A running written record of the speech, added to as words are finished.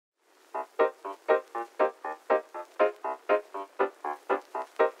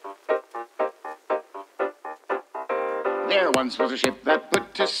There once was a ship that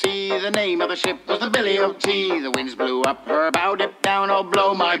put to sea. The name of the ship was the Billy O.T. The winds blew up her bow, dip down, oh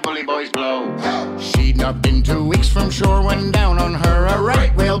blow, my bully boys blow. She'd not been 2 weeks from shore when down on her a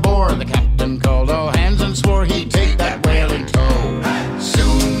right whale bore. The captain called all hands and swore he'd take that whale in tow.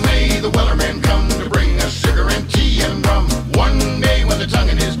 Soon may the wellerman come to bring us sugar and tea and rum. One day when the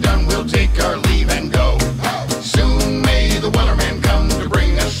tonguing is done, we'll take our leave and go. Soon may the wellerman come to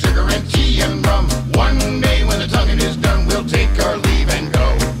bring us sugar and tea and rum. One day when the tonguing is done, we'll take our leave and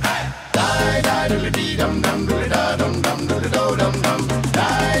go. Die, die, doodly dum dum, doodly da dum dum, doodly do dum dum.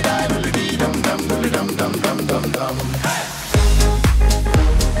 Die, die, doodly dum dum, doodly dum dum dum dum dum.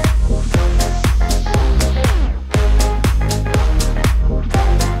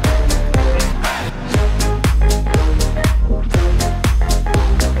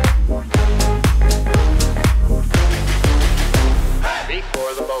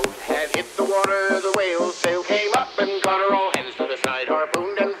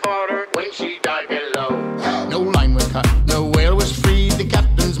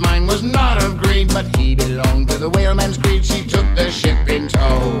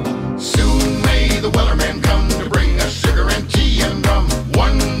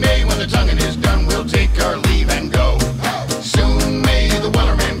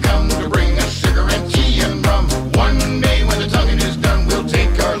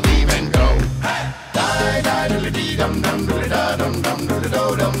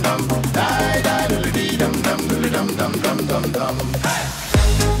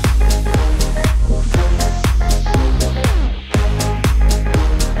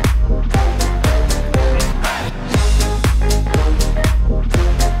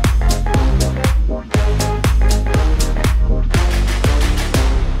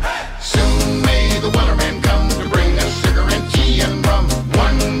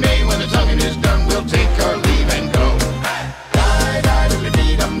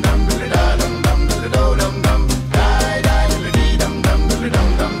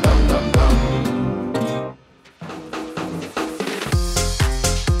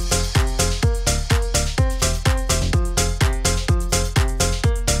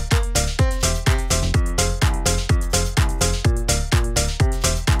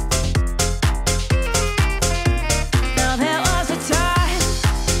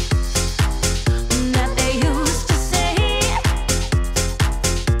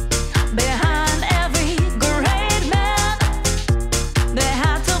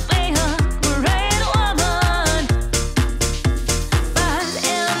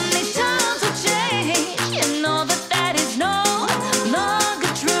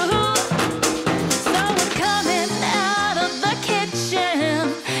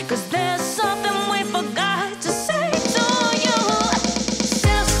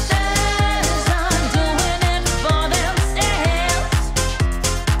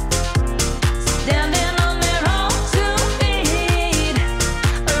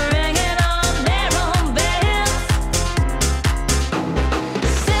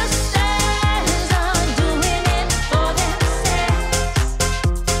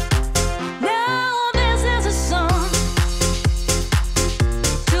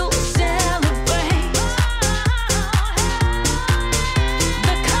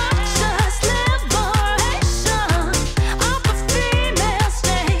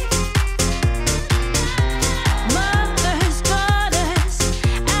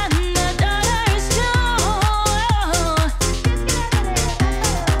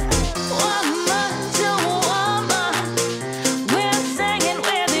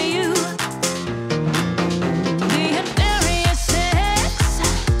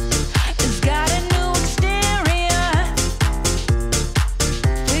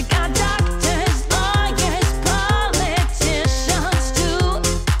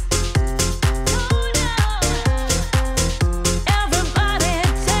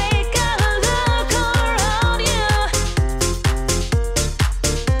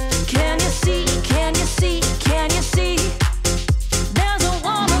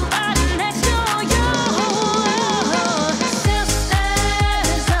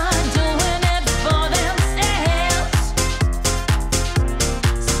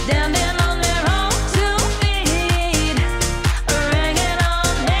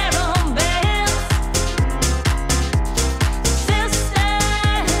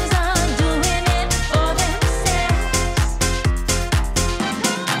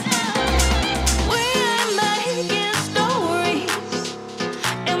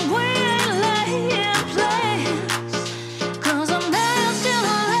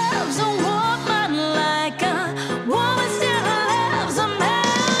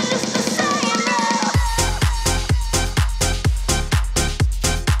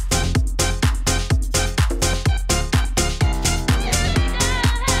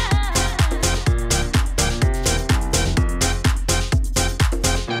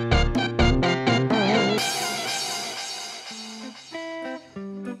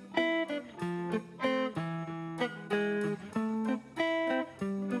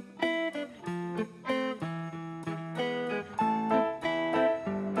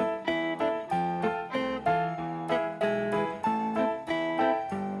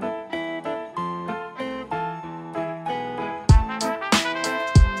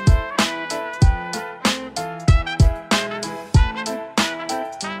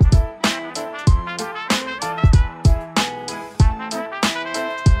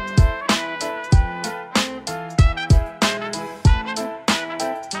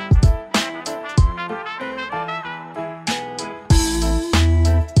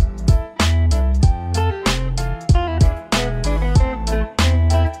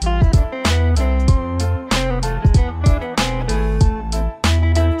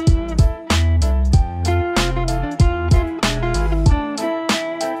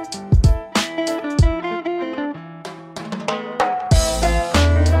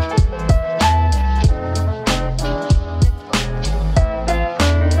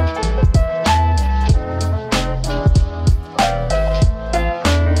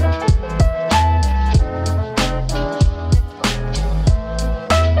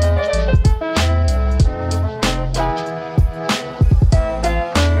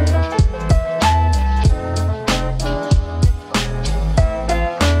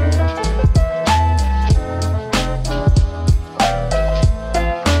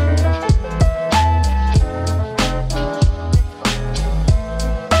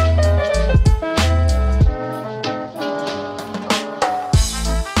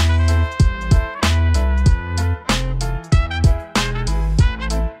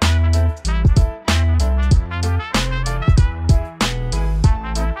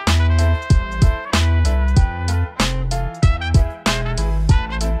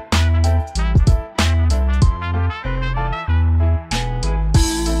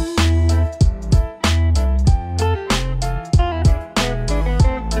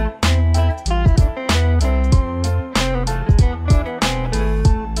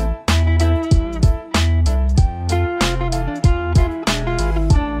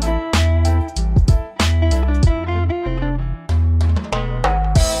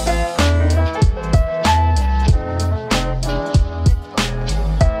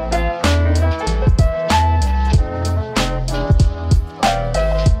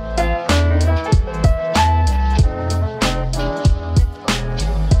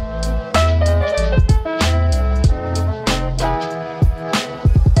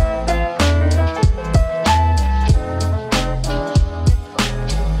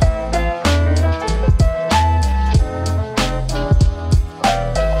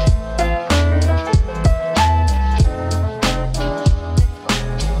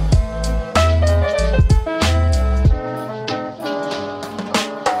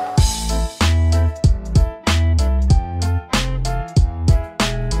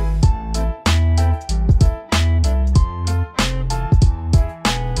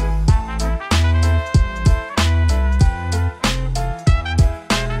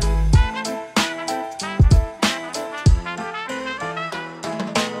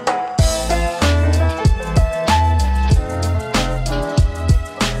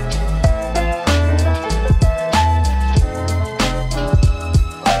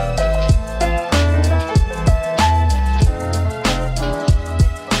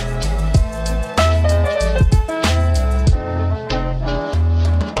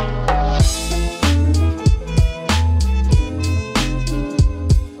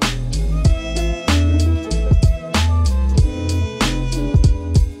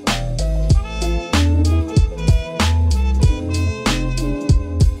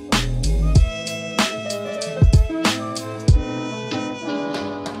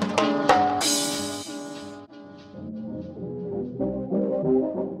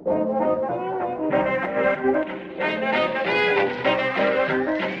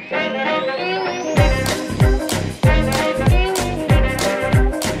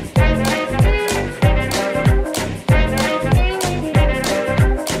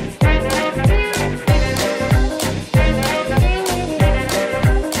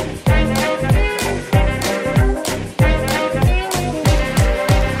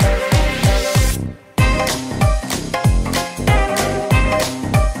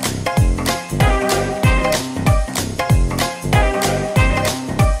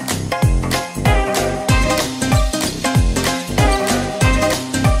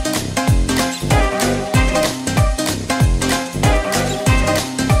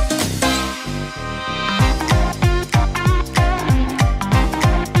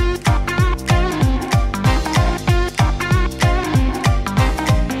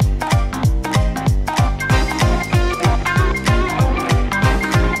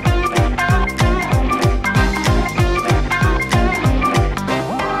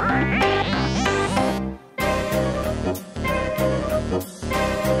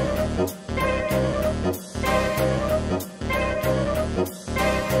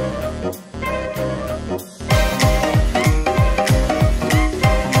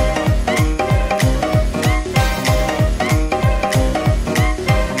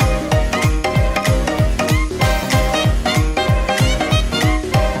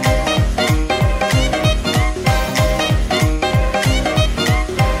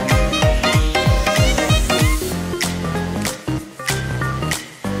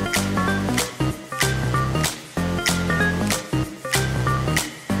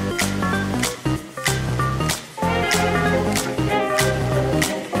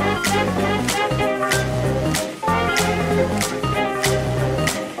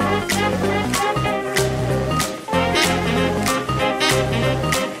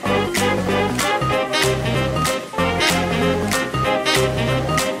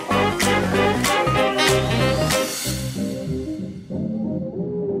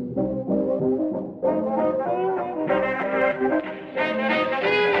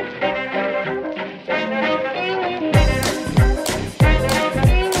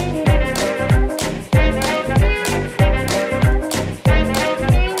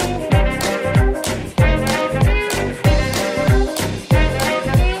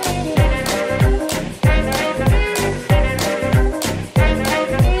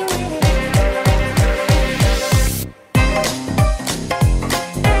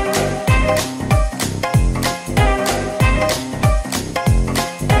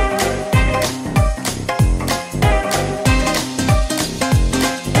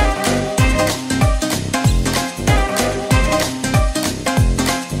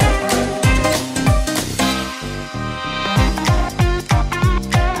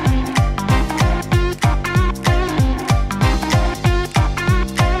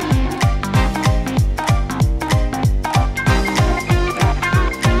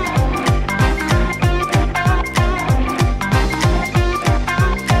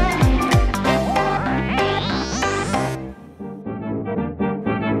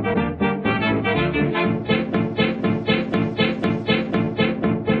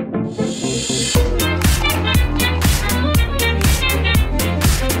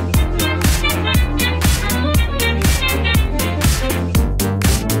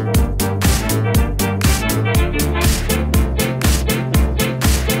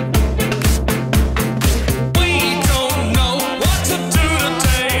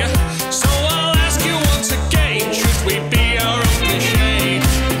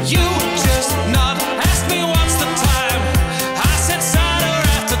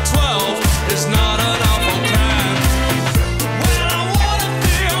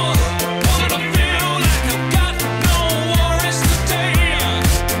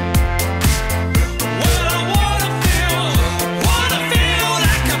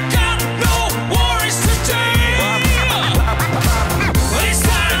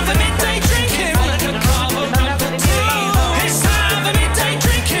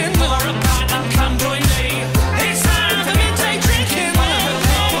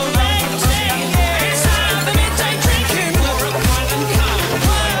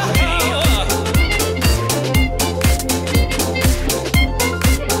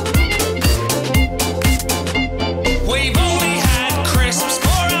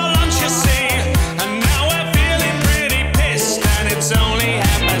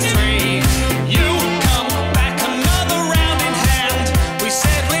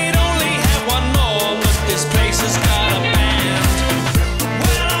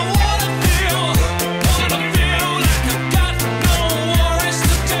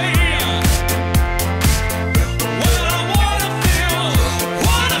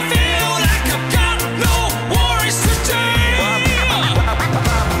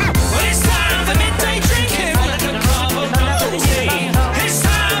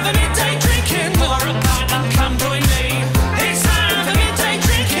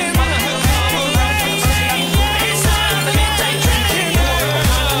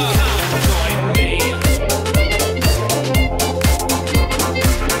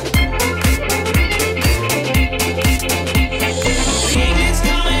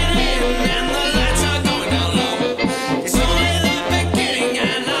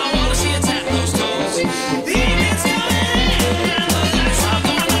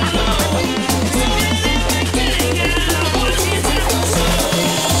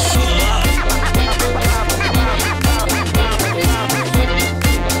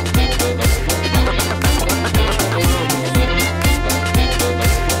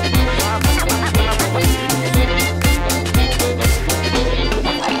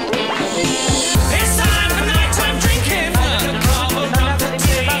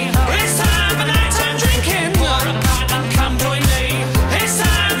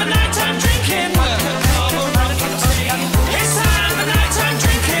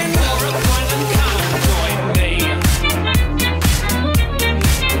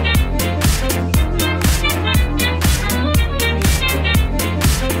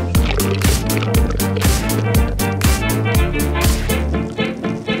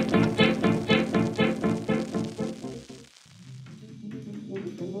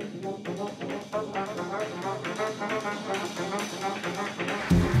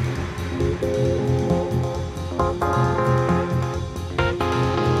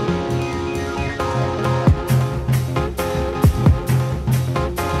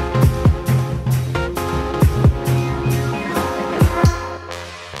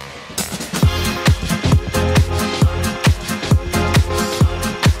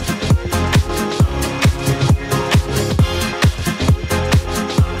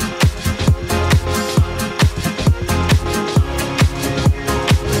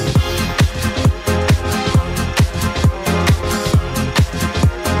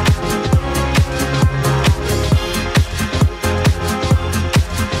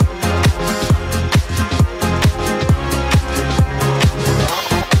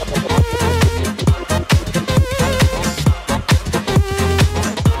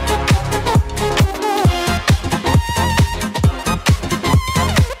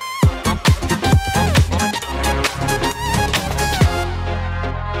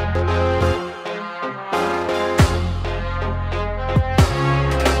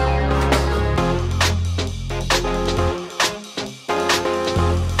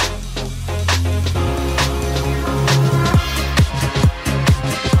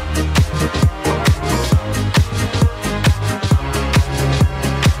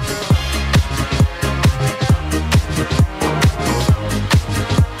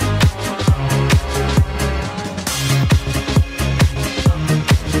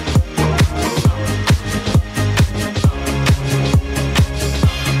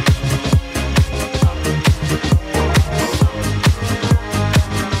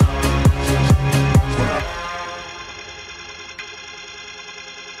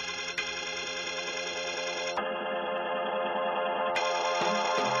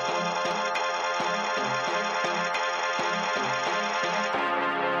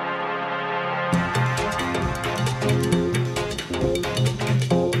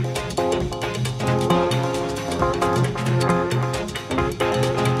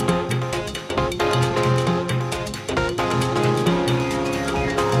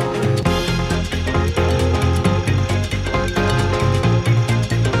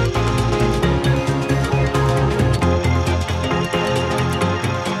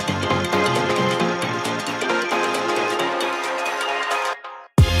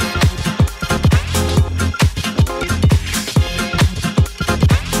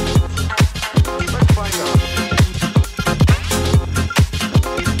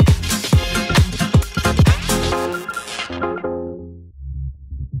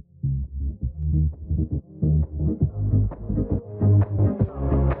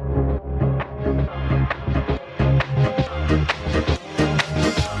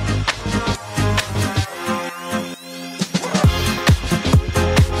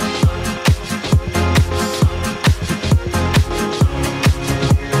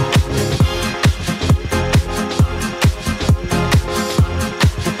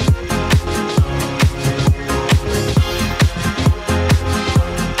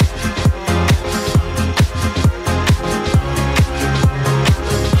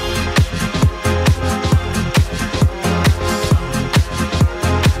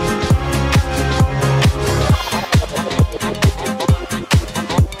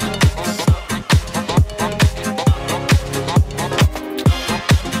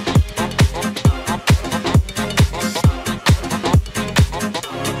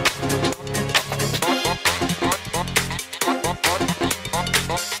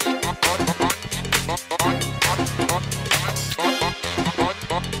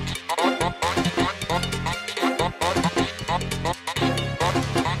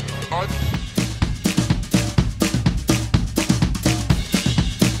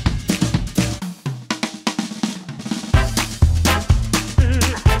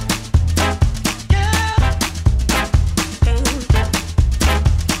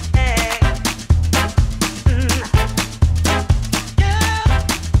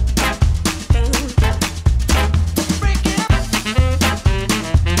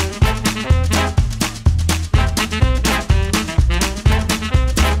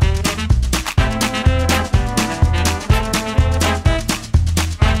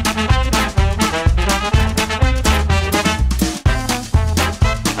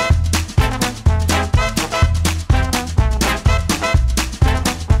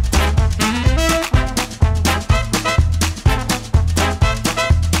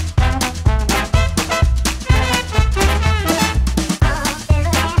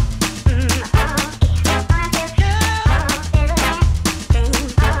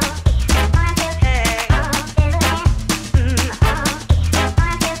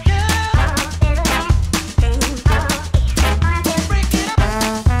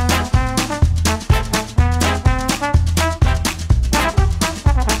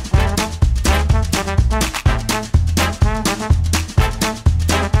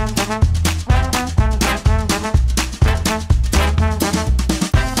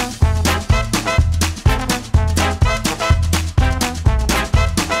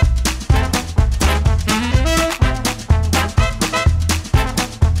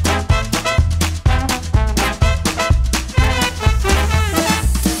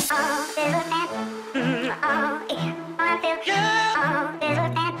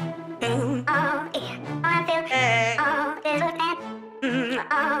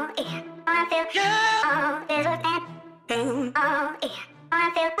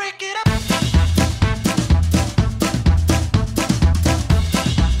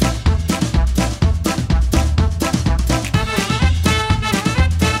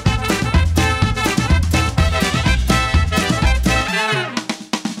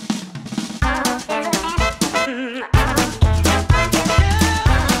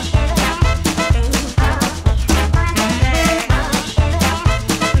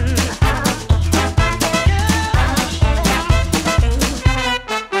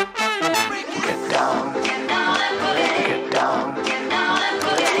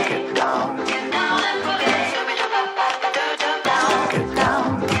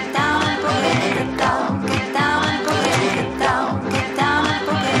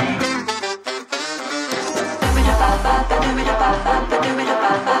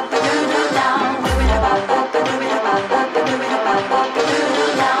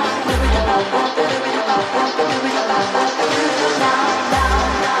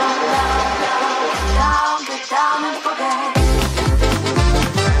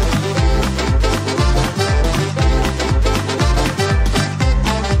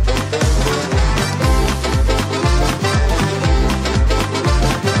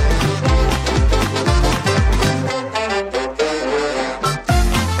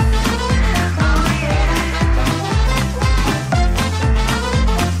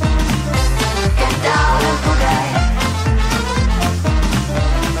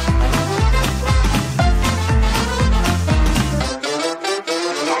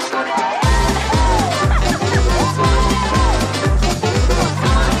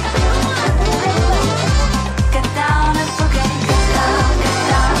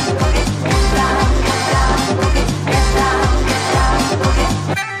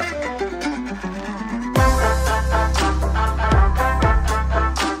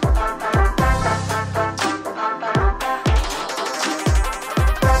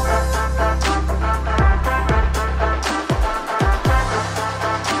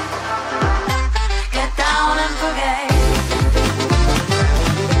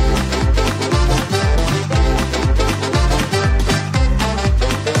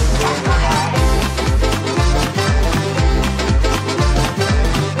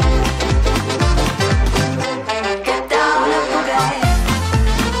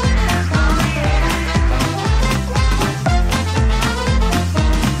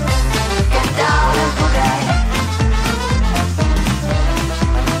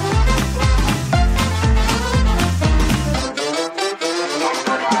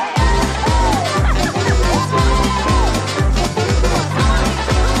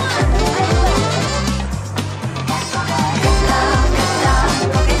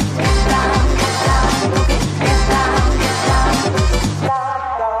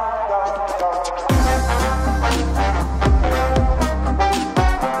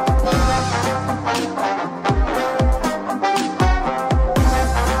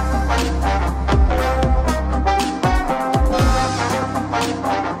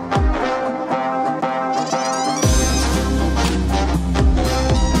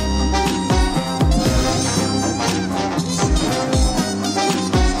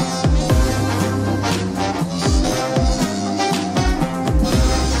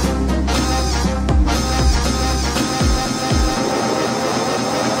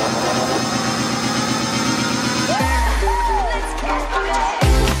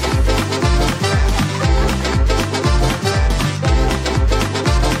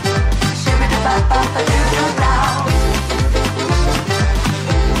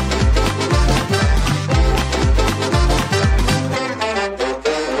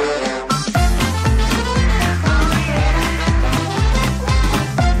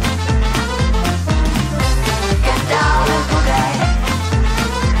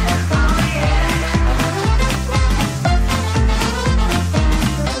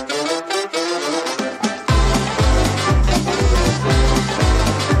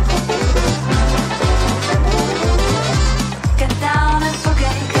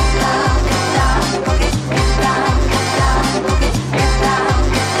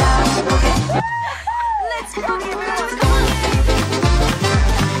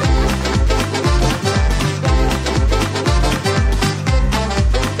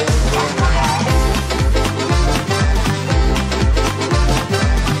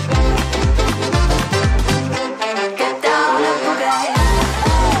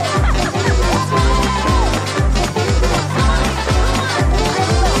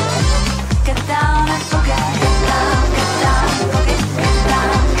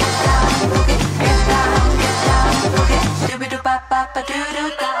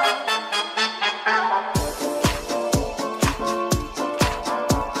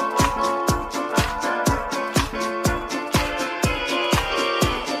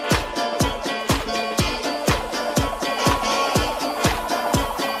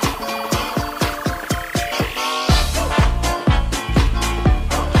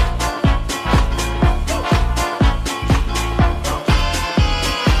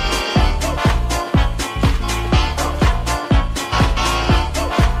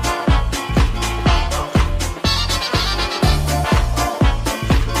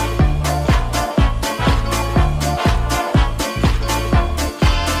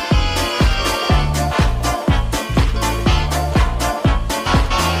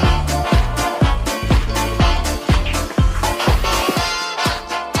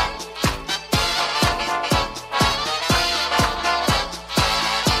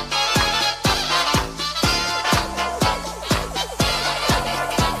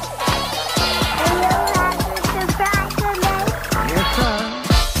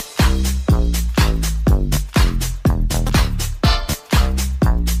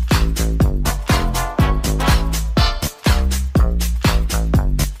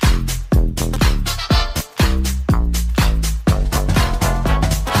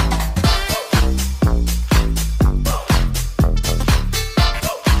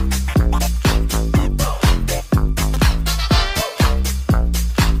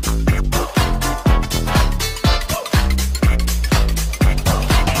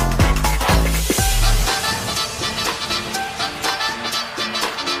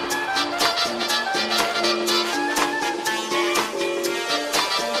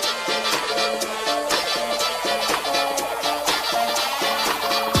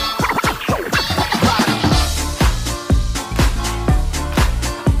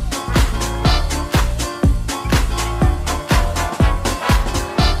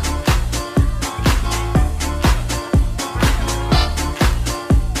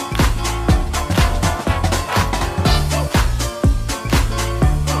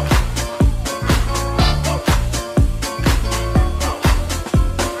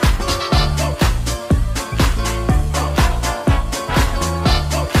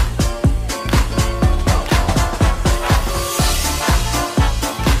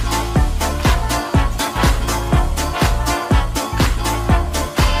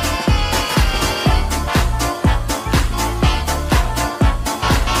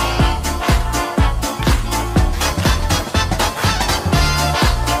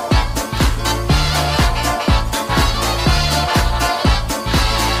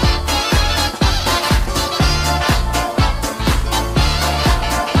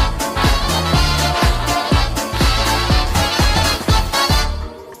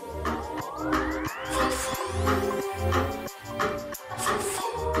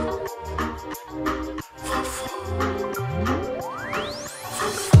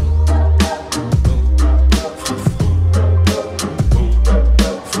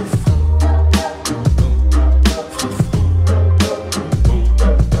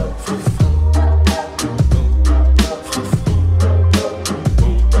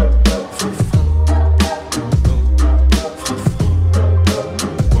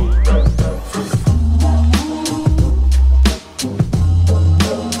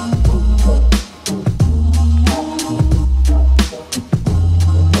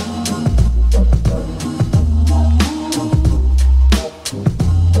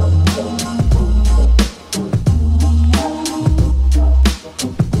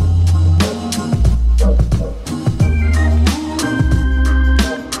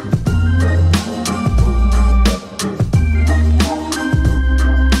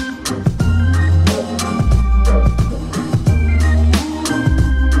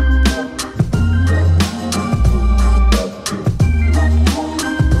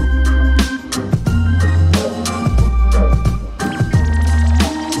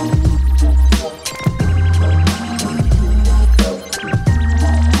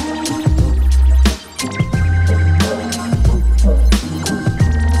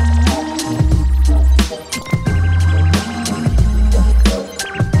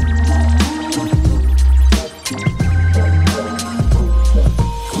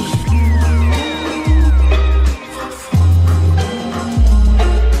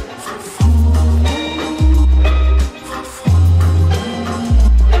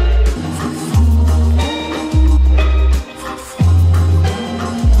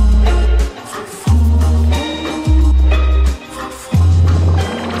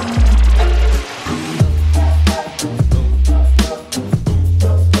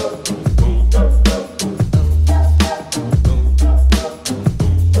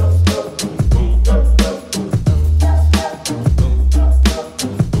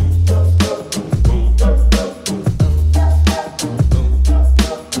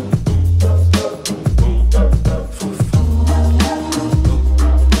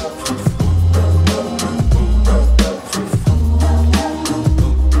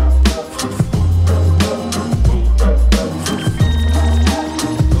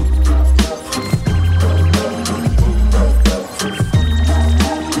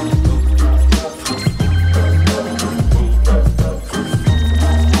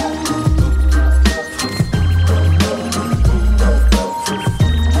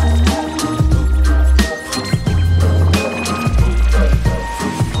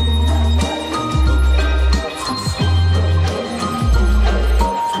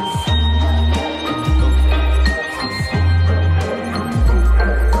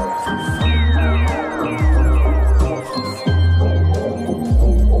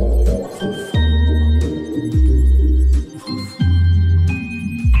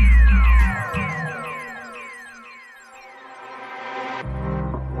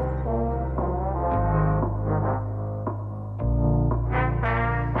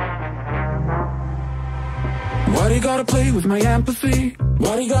 gotta play with my empathy?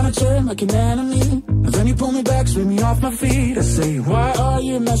 Why do you gotta turn like an enemy? And then you pull me back, sweep me off my feet. I say, why are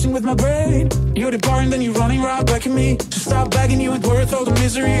you messing with my brain? You're departing, then you're running right back at me. So stop begging, you ain't worth all the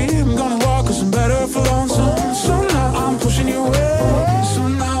misery. I'm gonna walk cause I'm better for lonesome. So now I'm pushing you away. So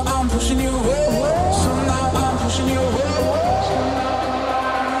now I'm pushing you away. So now I'm pushing you away.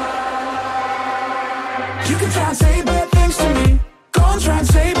 You can try and say bad things to me. Go and try and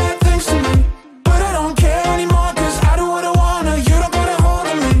say bad things to me. But I don't care anymore cause I do what I wanna. You don't got a hold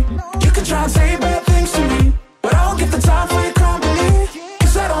on me. You can try and say bad things to me, but I don't get the time for your company.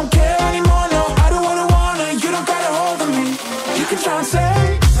 Cause I don't care anymore, no, I do what I wanna. You don't got a hold on me. You can try and say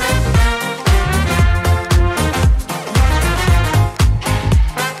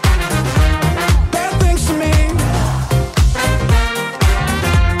bad things to me.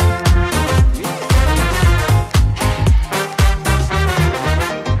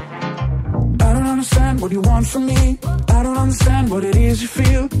 I don't understand what you want from me. I don't understand what it is you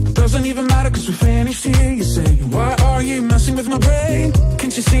feel. Doesn't even matter cause we're finished here. You say, why are you messing with my brain?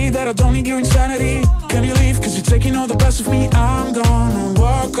 Can't you see that I don't need your insanity? Can you leave cause you're taking all the best of me? I'm gonna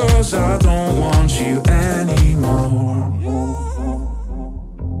walk cause I don't want you anymore.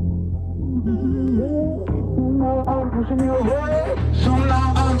 I'm pushing you away. So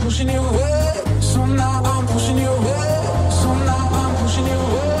now I'm pushing you away. So now I'm pushing you away. So now I'm pushing you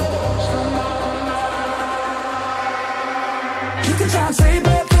away. You can try and say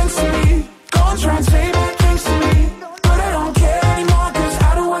bad things to me. Go and try and say bad things to me. But I don't care anymore cause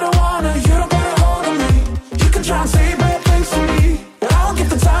I do what I wanna. You don't got a hold on me. You can try and say bad things to me, but I don't get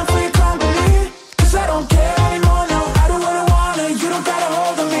the time for your company. Cause I don't care anymore, no, I do what I wanna. You don't got a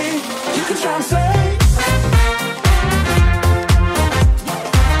hold on me. You can try and say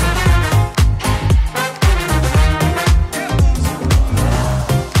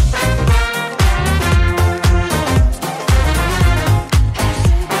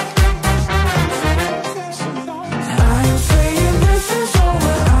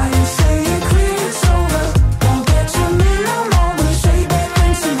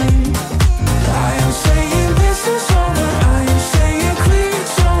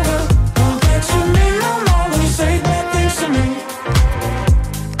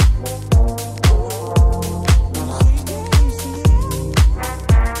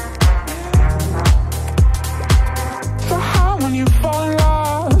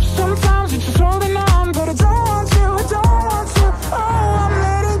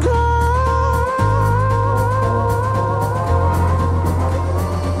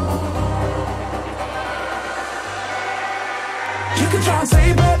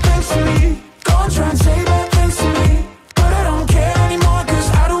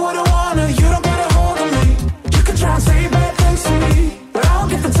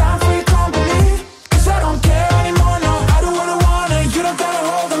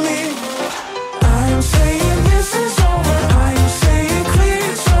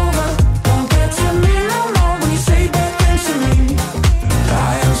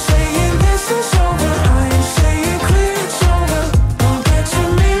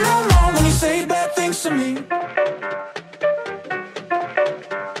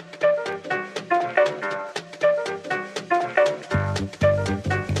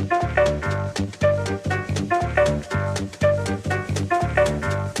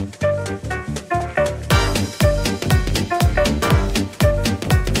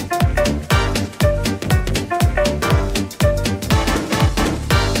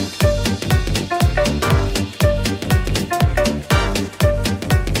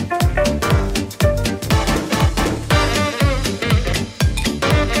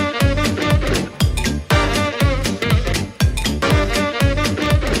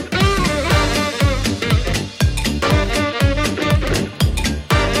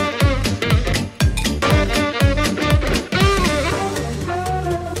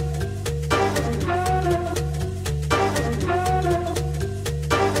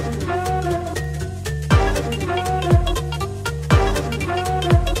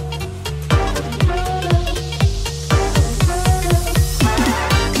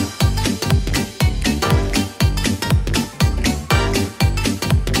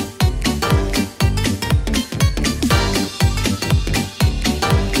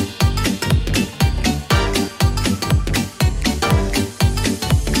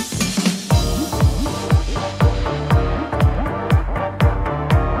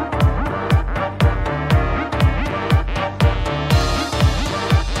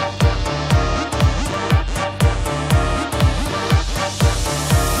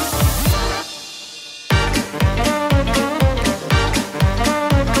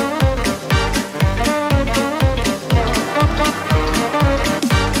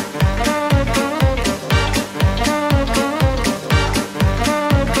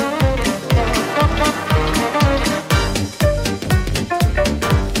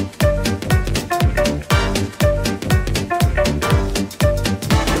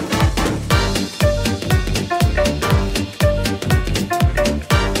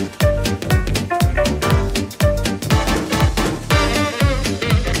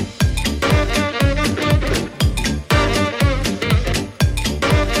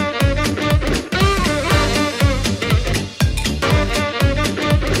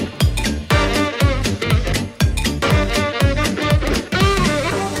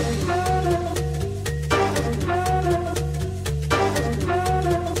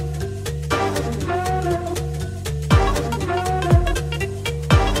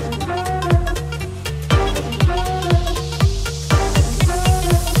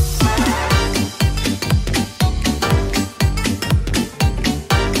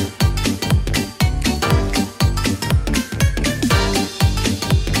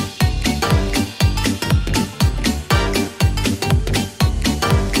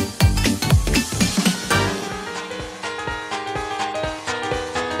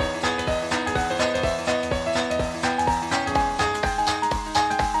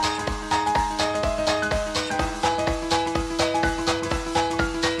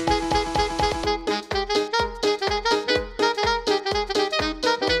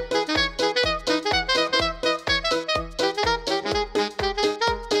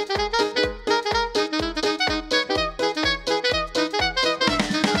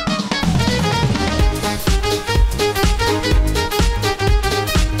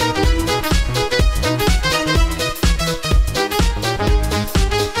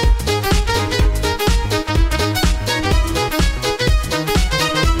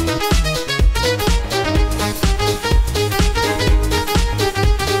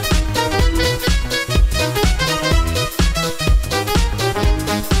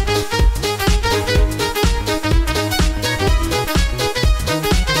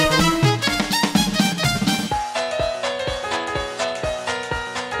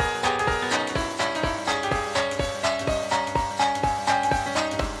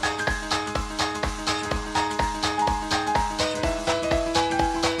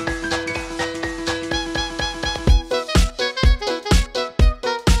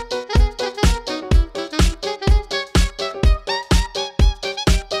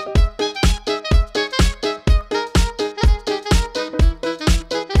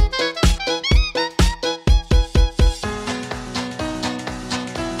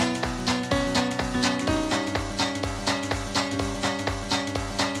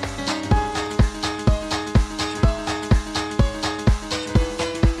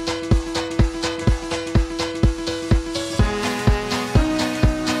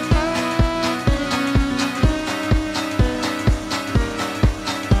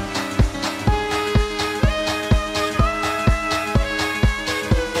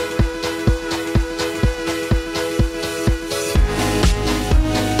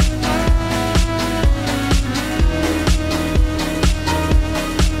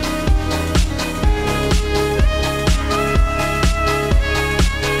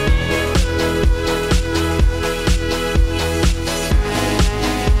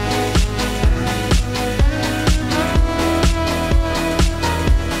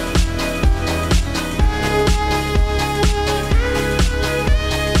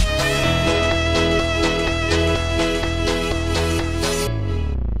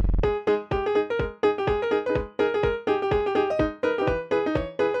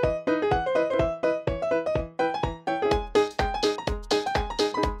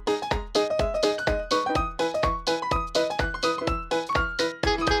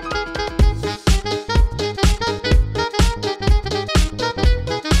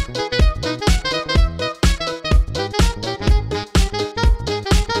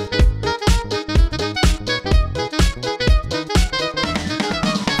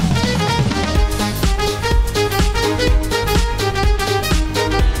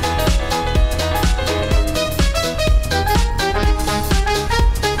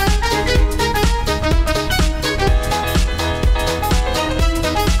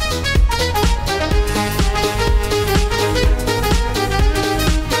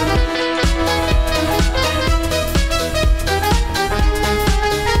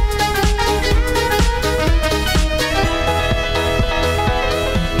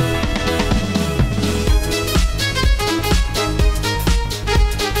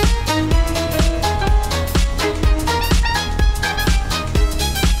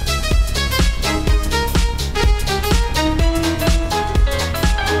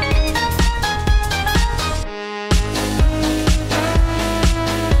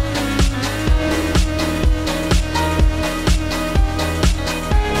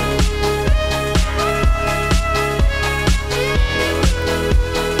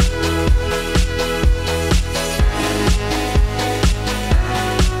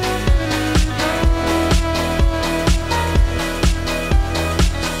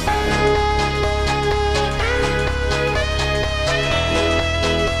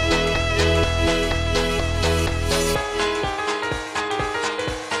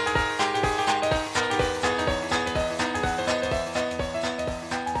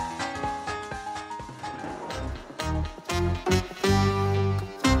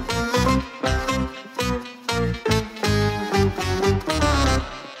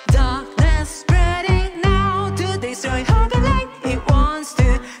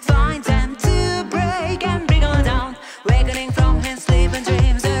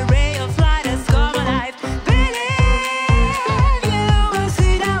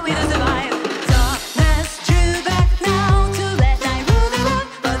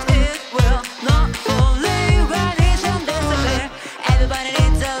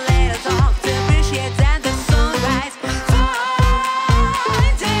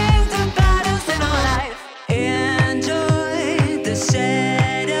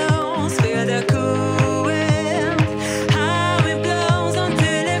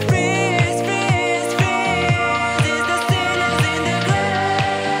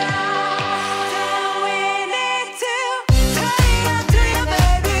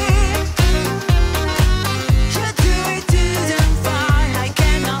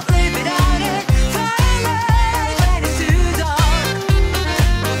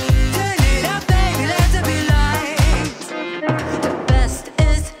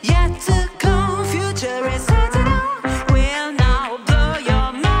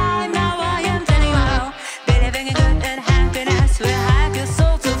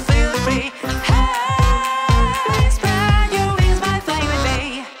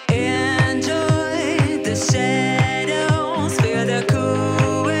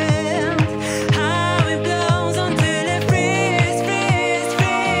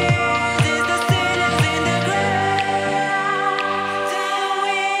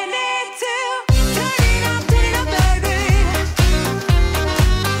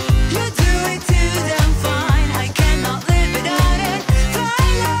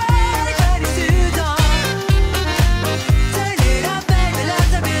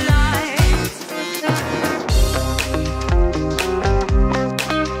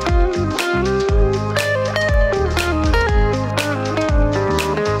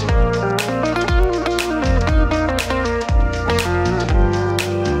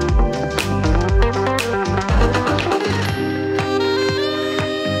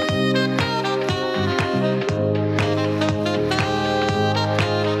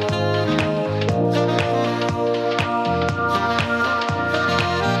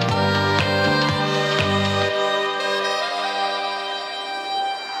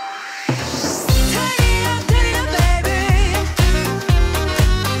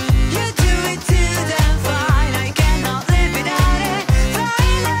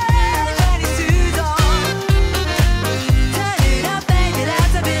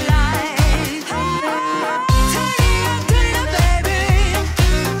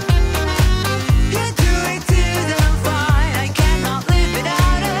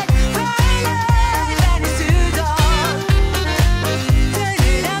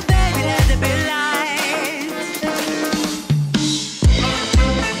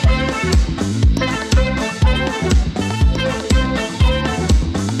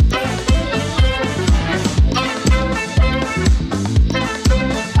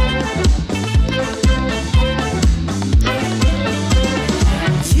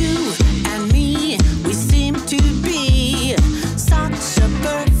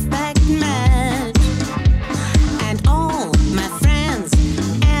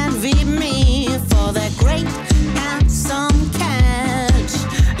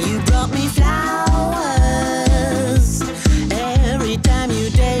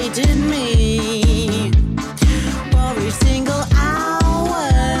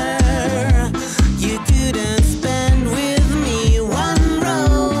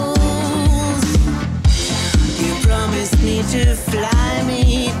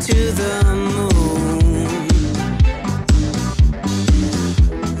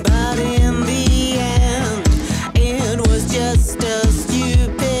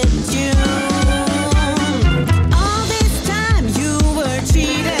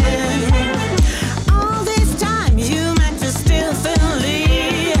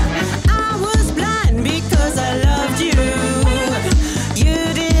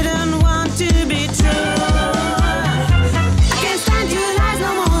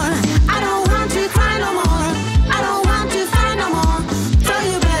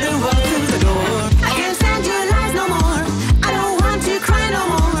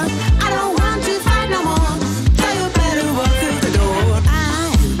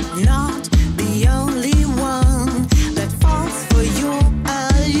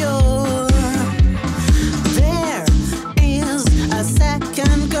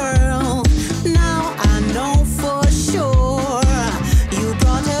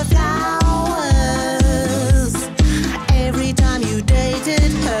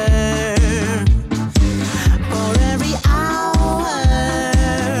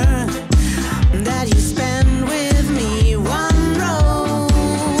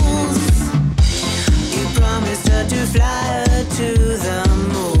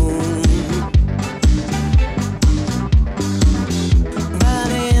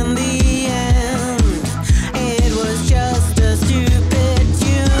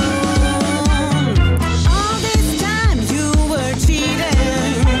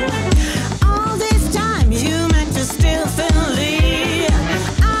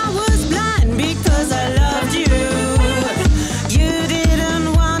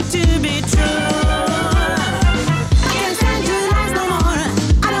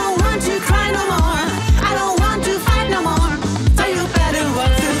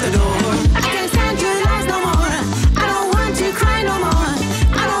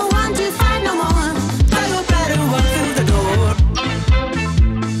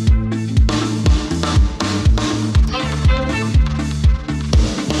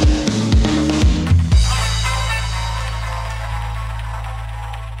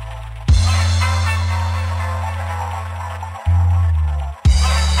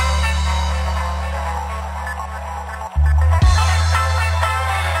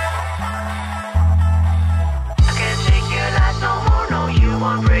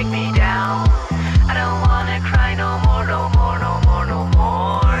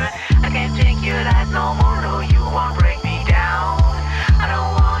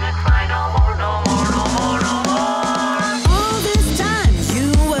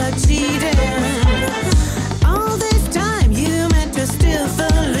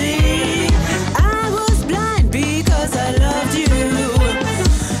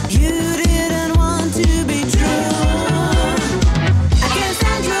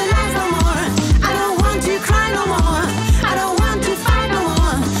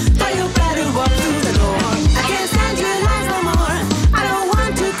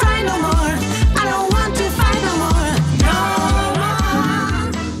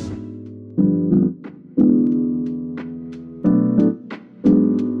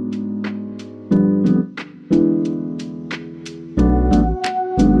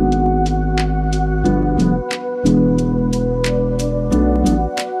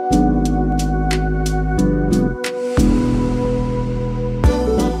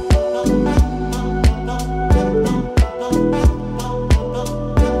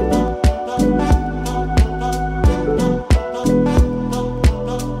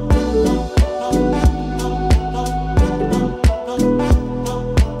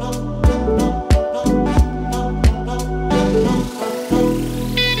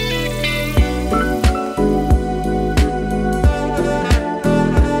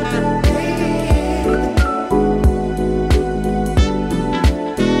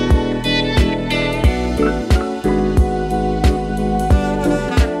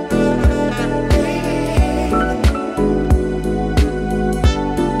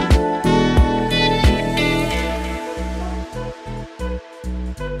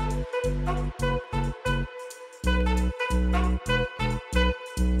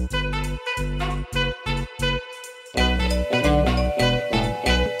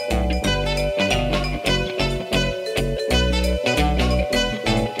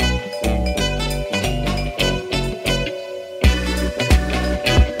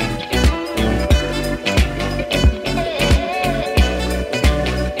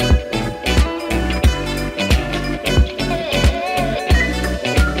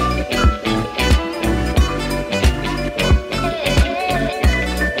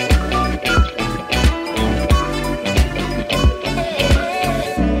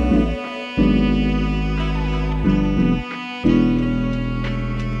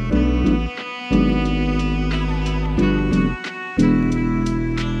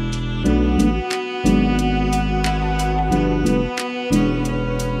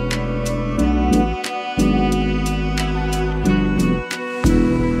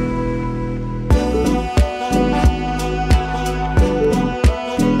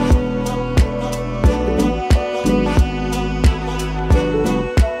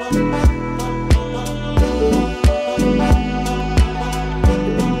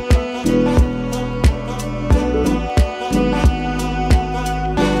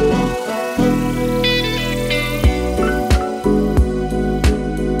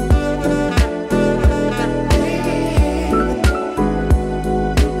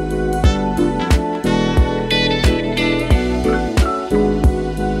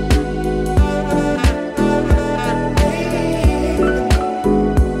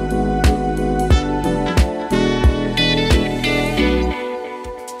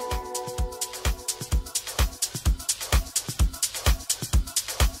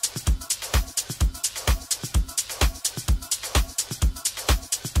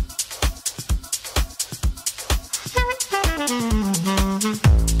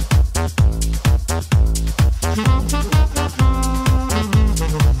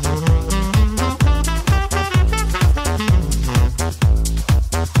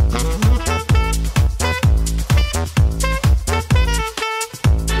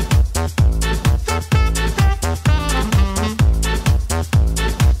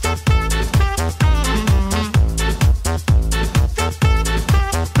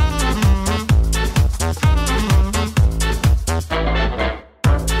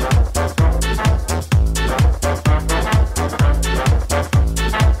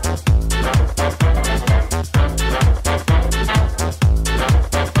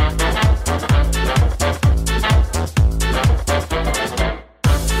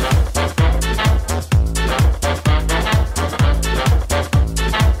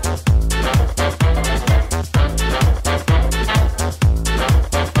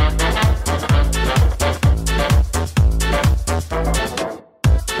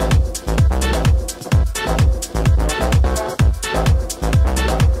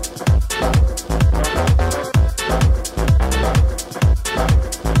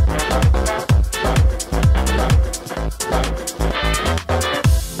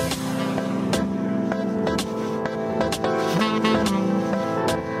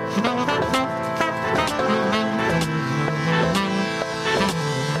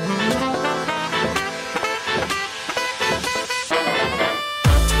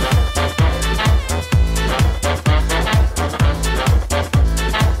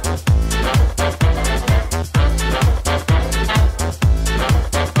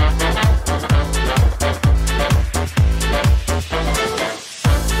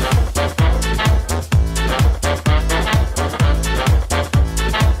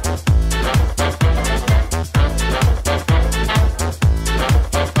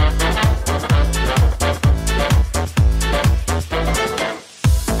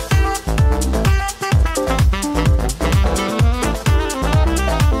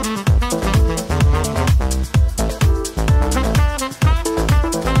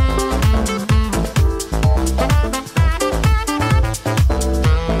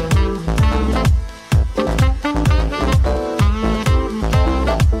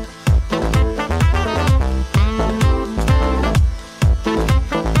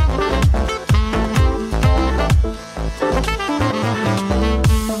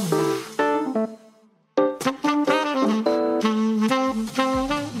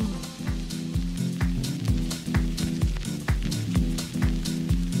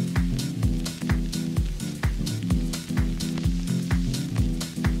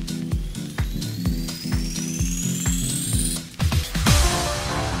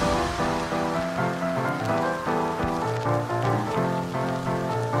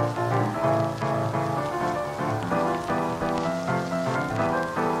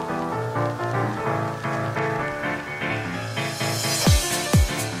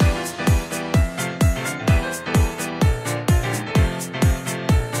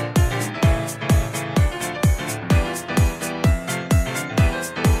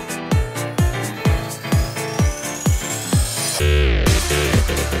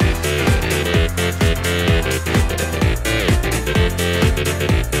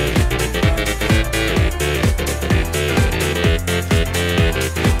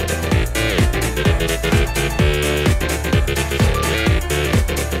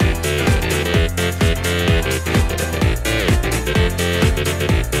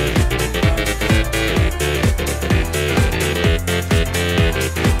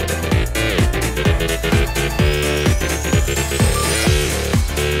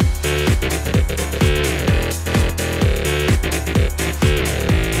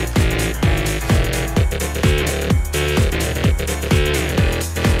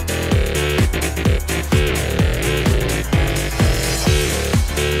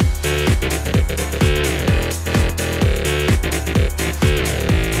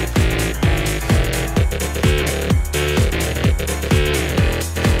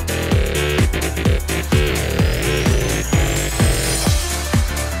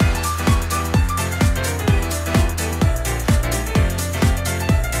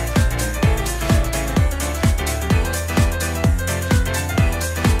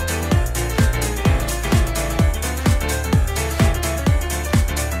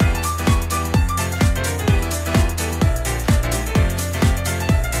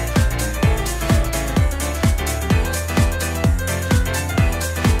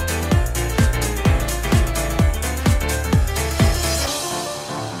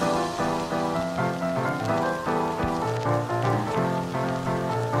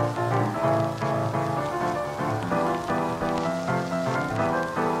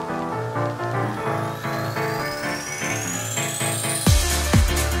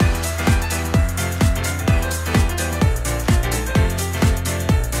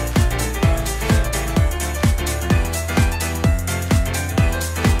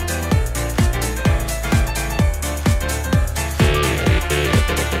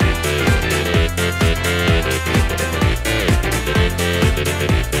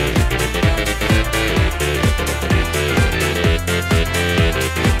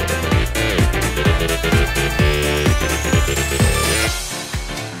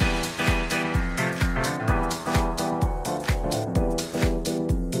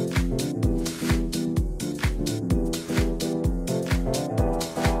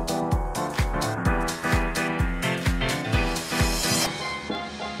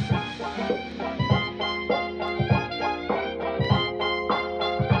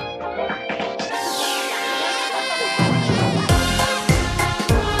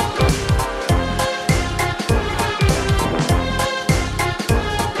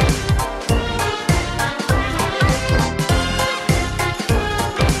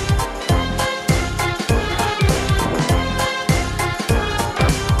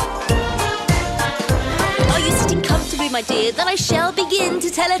my dear, then I shall begin to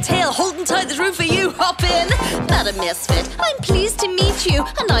tell a tale. Holding tight this room for you, hop in. Madam Misfit, I'm pleased to meet you.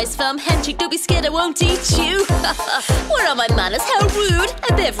 A nice firm handshake, don't be scared, I won't eat you. Where are my manners? How rude.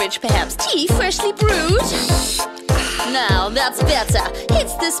 A beverage, perhaps tea, freshly brewed. Now, that's better.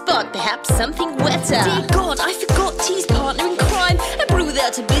 Hits the spot, perhaps something wetter. Dear God, I forgot tea's partner in crime. A brew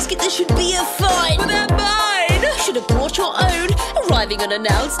without a biscuit, there should be a fine. But they're mine! Should have brought your own. Arriving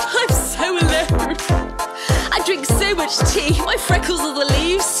unannounced, I'm so alone. I drink so much tea, my freckles are the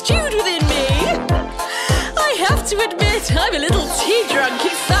leaves stewed within me. I have to admit, I'm a little tea drunk,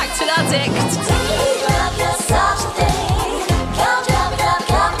 in fact an addict. Tea drunk, you're such a thing. Come drop it up,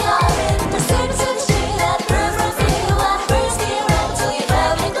 come in. The same tea that brews from you and brews the around till you're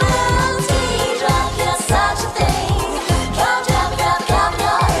drowning glow. Tea drunk, you're such a thing. Come drop it up, come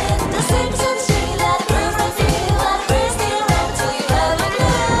in. The same tea that brews from you and brews the around till you're drowning glow.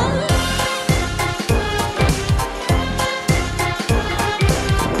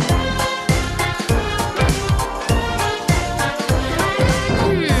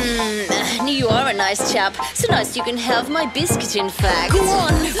 You are a nice chap, so nice you can have my biscuit in fact. Go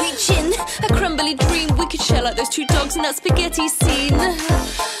on, reach in, a crumbly dream. We could share like those two dogs in that spaghetti scene.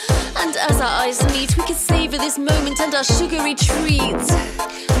 And as our eyes meet, we could savor this moment and our sugary treat.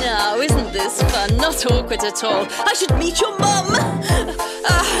 Now, isn't this fun? Not awkward at all. I should meet your mum.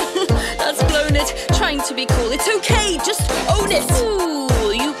 That's blown it. Trying to be cool. It's okay, just own it.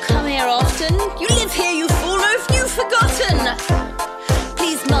 Ooh, you come here often? You live here, you fool, or have you forgotten?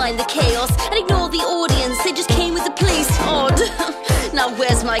 Please mind the chaos and ignore the audience. They just came with the police. Odd. Now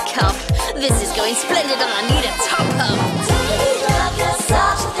where's my cup? This is going splendid and I need a top-up. Tea drunk, you're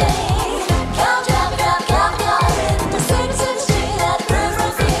such a thing. Come drop it up, come in. The same tea that brews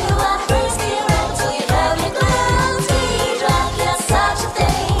from you and brews the around till you're drowning glow. Tea drunk, you're such a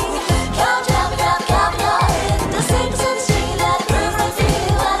thing. Come drop it up, come in. The same tea that brews from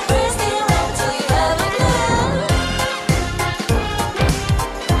you and brews the around till you're drowning glow.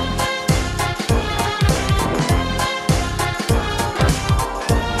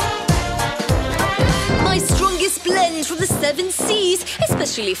 My strongest blend from the 7 seas,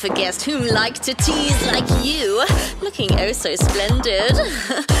 especially for guests who like to tease like you. Looking oh so splendid.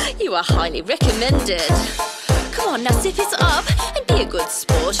 You are highly recommended. Come on now, sip it up and be a good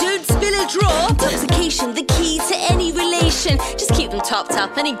sport. Don't spill a drop. Intoxication, the key to any relation. Just keep them topped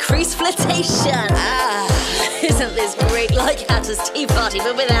up and increase flirtation. Isn't this great? Like Hatter's tea party,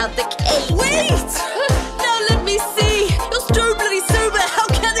 but without the cake. Wait! Now let me see. You're so bloody sober. How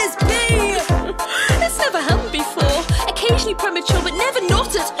can this be? It's never happened before. Occasionally premature, but never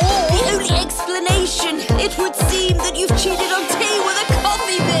not at all. The only explanation, it would seem that you've cheated on tea with a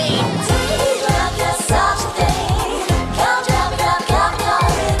coffee bean. Tea drunk, you're such a thing. Come drop it up, come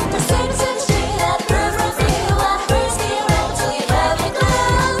in. The same tea that brews from you and brews the around till you're drowning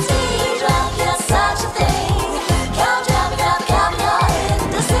glow. Tea drunk, you're such a thing. Come drop it up, come in.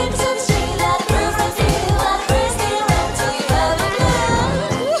 The same tea that brews from you and brews the around till you're drowning glow.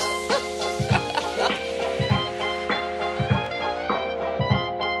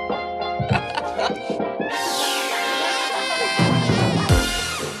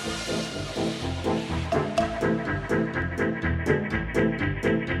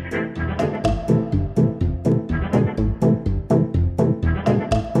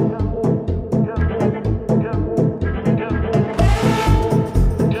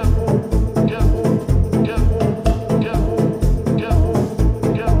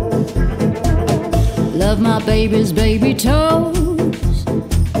 Love my baby's baby toes.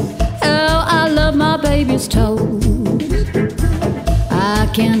 Oh, I love my baby's toes. I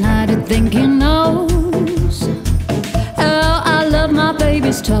can't hide it, think he knows. Oh, I love my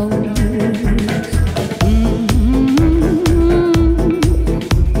baby's toes.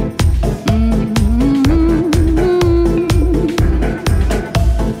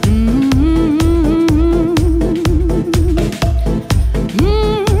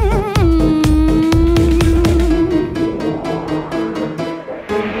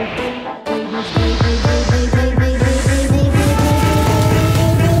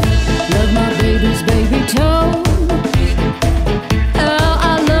 Love my baby's baby toes. Oh,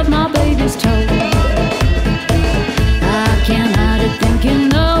 I love my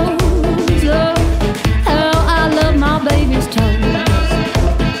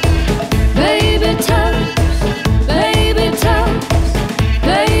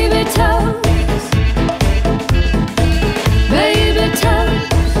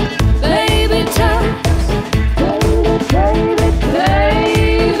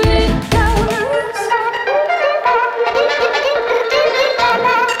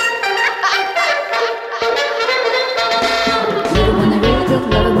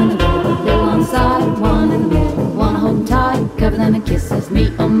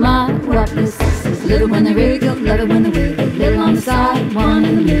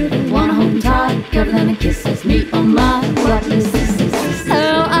Wanna hold him tight, cuddle and a kiss. Says me, oh my, what is this?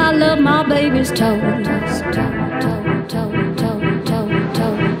 Oh, I love my baby's toes.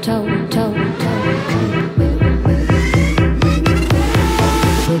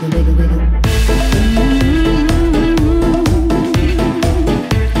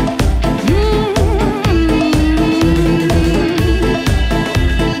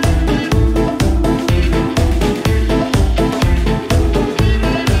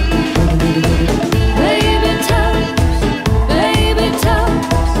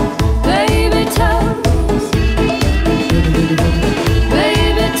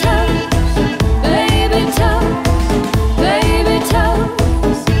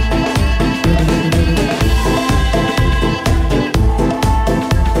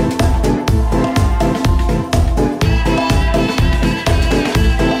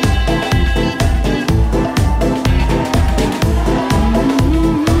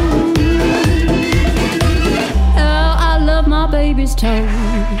 Baby's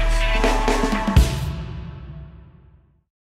toes.